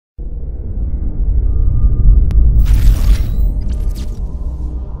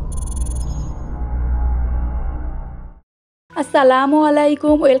আসসালামু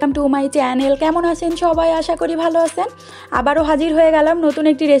আলাইকুম, welcome to my channel. কেমন আছেন সবাই? আশা করি ভালো আছেন। আবারও হাজির হয়ে গেলাম নতুন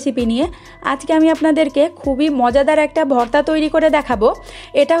একটি রেসিপি নিয়ে। আজকে আমি আপনাদেরকে খুবই মজাদার একটা ভর্তা তৈরি করে দেখাবো।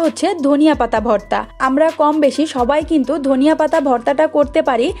 এটা হচ্ছে ধনিয়া পাতা ভর্তা। আমরা কম বেশি সবাই কিন্তু ধনিয়া পাতা ভর্তাটা করতে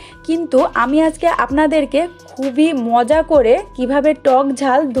পারি, কিন্তু আমি আজকে আপনাদেরকে খুবই মজা করে কিভাবে টক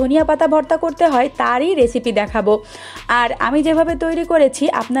ঝাল ধনিয়া পাতা ভর্তা করতে হয় তারই রেসিপি দেখাবো। আর আমি যেভাবে তৈরি করেছি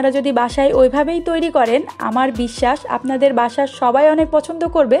আপনারা যদি বাসায় ওইভাবেই তৈরি করেন, আমার বিশ্বাস আপনাদের বাসার সবাই অনেক পছন্দ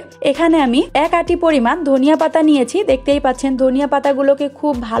করবে। এখানে আমি 1 আটি পরিমাণ ধনিয়া পাতা নিয়েছি। দেখতেই পাচ্ছেন ধনিয়া পাতাগুলোকে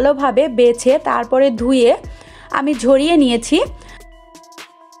খুব ভালোভাবে বেছে তারপরে ধুয়ে আমি ঝরিয়ে নিয়েছি।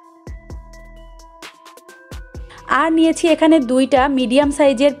 আর নিয়েছি এখানে 2টা মিডিয়াম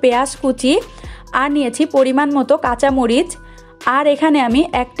সাইজের পেঁয়াজ কুচি, আর নিয়েছি পরিমাণ মতো কাঁচামরিচ, আর এখানে আমি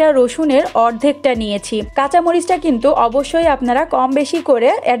একটা রসুনের অর্ধেকটা নিয়েছি। কাঁচামরিচটা কিন্তু অবশ্যই আপনারা কম বেশি করে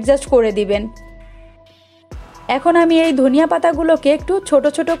অ্যাডজাস্ট করে দিবেন। এখন আমি এই ধনিয়া পাতাগুলোকে একটু ছোট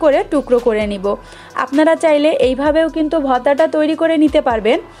ছোট করে টুকরো করে নিব। আপনারা চাইলে এইভাবেও কিন্তু ভর্তাটা তৈরি করে নিতে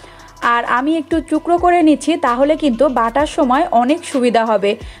পারবেন। আর আমি একটু টুকরো করে নিচ্ছি, তাহলে কিন্তু বাটার সময় অনেক সুবিধা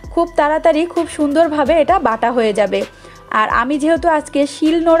হবে। খুব তাড়াতাড়ি খুব সুন্দরভাবে এটা বাটা হয়ে যাবে। আর আমি যেহেতু আজকে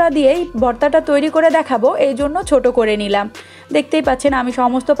শিল নোড়া দিয়েই ভর্তাটা তৈরি করে দেখাবো, এই জন্য ছোট করে নিলাম। দেখতেই পাচ্ছেন আমি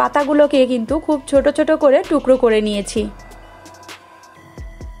সমস্ত পাতাগুলোকে কিন্তু খুব ছোট ছোট করে টুকরো করে নিয়েছি।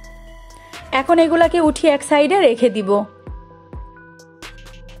 এখন এগুলাকে উঠিয়ে এক সাইডে রেখে দিব।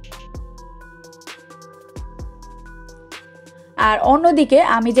 আর অন্যদিকে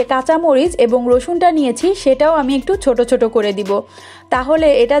আমি যে কাঁচামরিচ এবং রসুনটা নিয়েছি সেটাও আমি একটু ছোট ছোট করে দিব। তাহলে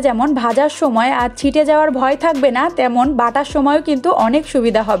এটা যেমন ভাজার সময় আর ছিটে যাওয়ার ভয় থাকবে না, তেমন বাটার সময়ও কিন্তু অনেক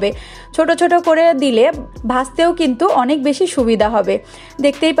সুবিধা হবে। ছোট ছোট করে দিলে ভাজতেও কিন্তু অনেক বেশি সুবিধা হবে।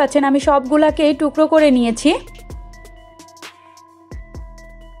 দেখতেই পাচ্ছেন আমি সবগুলাকেই টুকরো করে নিয়েছি।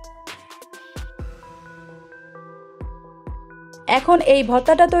 এখন এই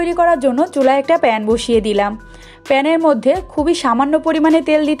ভর্তাটা তৈরি করার জন্য চুলায় একটা প্যান বসিয়ে দিলাম। প্যানের মধ্যে খুবই সামান্য পরিমাণে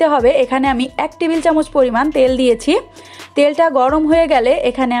তেল দিতে হবে। এখানে আমি 1 টেবিল চামচ পরিমাণ তেল দিয়েছি। তেলটা গরম হয়ে গেলে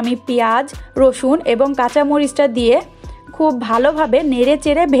এখানে আমি পেঁয়াজ, রসুন এবং কাঁচামরিচটা দিয়ে খুব ভালোভাবে নেড়ে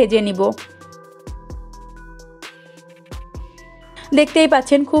চেড়ে ভেজে নিব। দেখতেই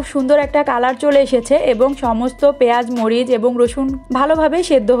পাচ্ছেন খুব সুন্দর একটা কালার চলে এসেছে এবং সমস্ত পেঁয়াজ, মরিচ এবং রসুন ভালোভাবে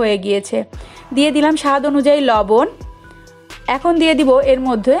সেদ্ধ হয়ে গিয়েছে। দিয়ে দিলাম স্বাদ অনুযায়ী লবণ। এখন দিয়ে দিব এর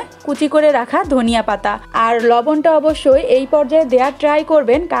মধ্যে কুচি করে রাখা ধনিয়া পাতা। আর লবণটা অবশ্যই এই পর্যায়ে দেওয়ার ট্রাই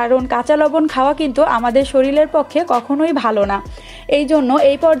করবেন, কারণ কাঁচা লবণ খাওয়া কিন্তু আমাদের শরীরের পক্ষে কখনোই ভালো না। এই জন্য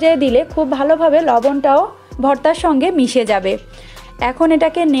এই পর্যায়ে দিলে খুব ভালোভাবে লবণটাও ভর্তার সঙ্গে মিশে যাবে। এখন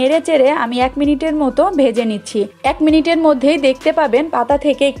এটাকে নেড়ে চেড়ে আমি 1 মিনিটের মতো ভেজে নিচ্ছি। 1 মিনিটের মধ্যেই দেখতে পাবেন পাতা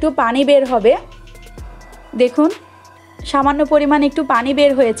থেকে একটু পানি বের হবে। দেখুন সামান্য পরিমাণ একটু পানি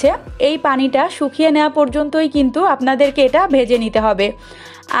বের হয়েছে। এই পানিটা শুকিয়ে নেওয়া পর্যন্তই কিন্তু আপনাদেরকে এটা ভেজে নিতে হবে।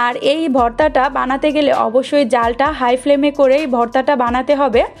 আর এই ভর্তাটা বানাতে গেলে অবশ্যই জালটা হাই ফ্লেমে করেই ভর্তাটা বানাতে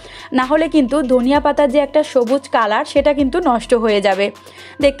হবে, না হলে কিন্তু ধনিয়া পাতার যে একটা সবুজ কালার সেটা কিন্তু নষ্ট হয়ে যাবে।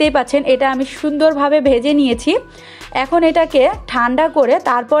 দেখতেই পাচ্ছেন এটা আমি সুন্দরভাবে ভেজে নিয়েছি। এখন এটাকে ঠান্ডা করে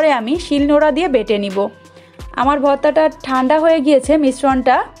তারপরে আমি শিলনোড়া দিয়ে বেটে নিব। আমার ভর্তাটা ঠান্ডা হয়ে গিয়েছে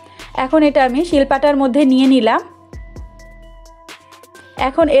মিশ্রণটা। এখন এটা আমি শিলপাটার মধ্যে নিয়ে নিলাম।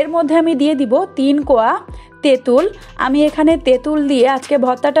 এখন এর মধ্যে আমি দিয়ে দিব 3 কোয়া তেঁতুল। আমি এখানে তেঁতুল দিয়ে আজকে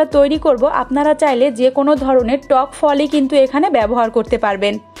ভর্তাটা তৈরি করব। আপনারা চাইলে যে কোনো ধরনের টক ফলই কিন্তু এখানে ব্যবহার করতে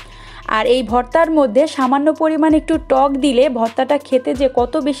পারবেন। আর এই ভর্তার মধ্যে সামান্য পরিমাণ একটু টক দিলে ভর্তাটা খেতে যে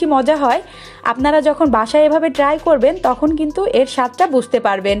কত বেশি মজা হয়, আপনারা যখন বাসায় এভাবে ট্রাই করবেন তখন কিন্তু এর স্বাদটা বুঝতে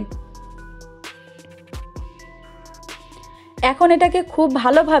পারবেন। এখন এটাকে খুব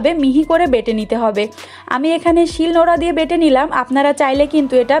ভালোভাবে মিহি করে বেটে নিতে হবে। আমি এখানে শিলনোড়া দিয়ে বেটে নিলাম, আপনারা চাইলে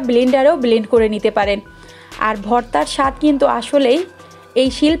কিন্তু এটা ব্লেন্ডারেও ব্লেন্ড করে নিতে পারেন। আর ভর্তার স্বাদ কিন্তু আসলেই এই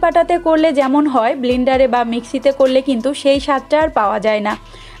শিলপাটাতে করলে যেমন হয়, ব্লেন্ডারে বা মিক্সিতে করলে কিন্তু সেই স্বাদটা আর পাওয়া যায় না।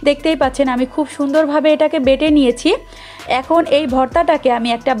 দেখতেই পাচ্ছেন আমি খুব সুন্দরভাবে এটাকে বেটে নিয়েছি। এখন এই ভর্তাটাকে আমি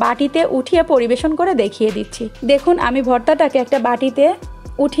একটা বাটিতে উঠিয়ে পরিবেশন করে দেখিয়ে দিচ্ছি। দেখুন আমি ভর্তাটাকে একটা বাটিতে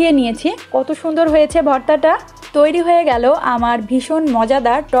উঠিয়ে নিয়েছি। কত সুন্দর হয়েছে ভর্তাটা। তৈরি হয়ে গেল আমার ভীষণ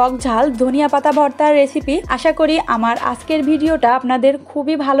মজাদার টক ঝাল ধনিয়া পাতা ভর্তার রেসিপি। আশা করি আমার আজকের ভিডিওটা আপনাদের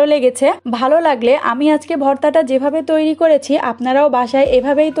খুবই ভালো লেগেছে। ভালো লাগলে আমি আজকে ভর্তাটা যেভাবে তৈরি করেছি আপনারাও বাসায়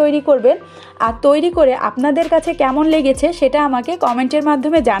এভাবেই তৈরি করবেন। আর তৈরি করে আপনাদের কাছে কেমন লেগেছে সেটা আমাকে কমেন্টের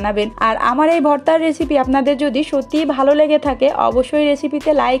মাধ্যমে জানাবেন। আর আমার এই ভর্তার রেসিপি আপনাদের যদি সত্যিই ভালো লেগে থাকে অবশ্যই রেসিপিতে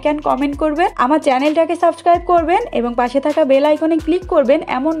লাইক অ্যান্ড কমেন্ট করবেন। আমার চ্যানেলটাকে সাবস্ক্রাইব করবেন এবং পাশে থাকা বেল আইকনে ক্লিক করবেন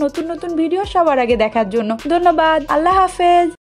এমন নতুন নতুন ভিডিও সবার আগে দেখার জন্য। ধন্যবাদ। আল্লাহ হাফেজ।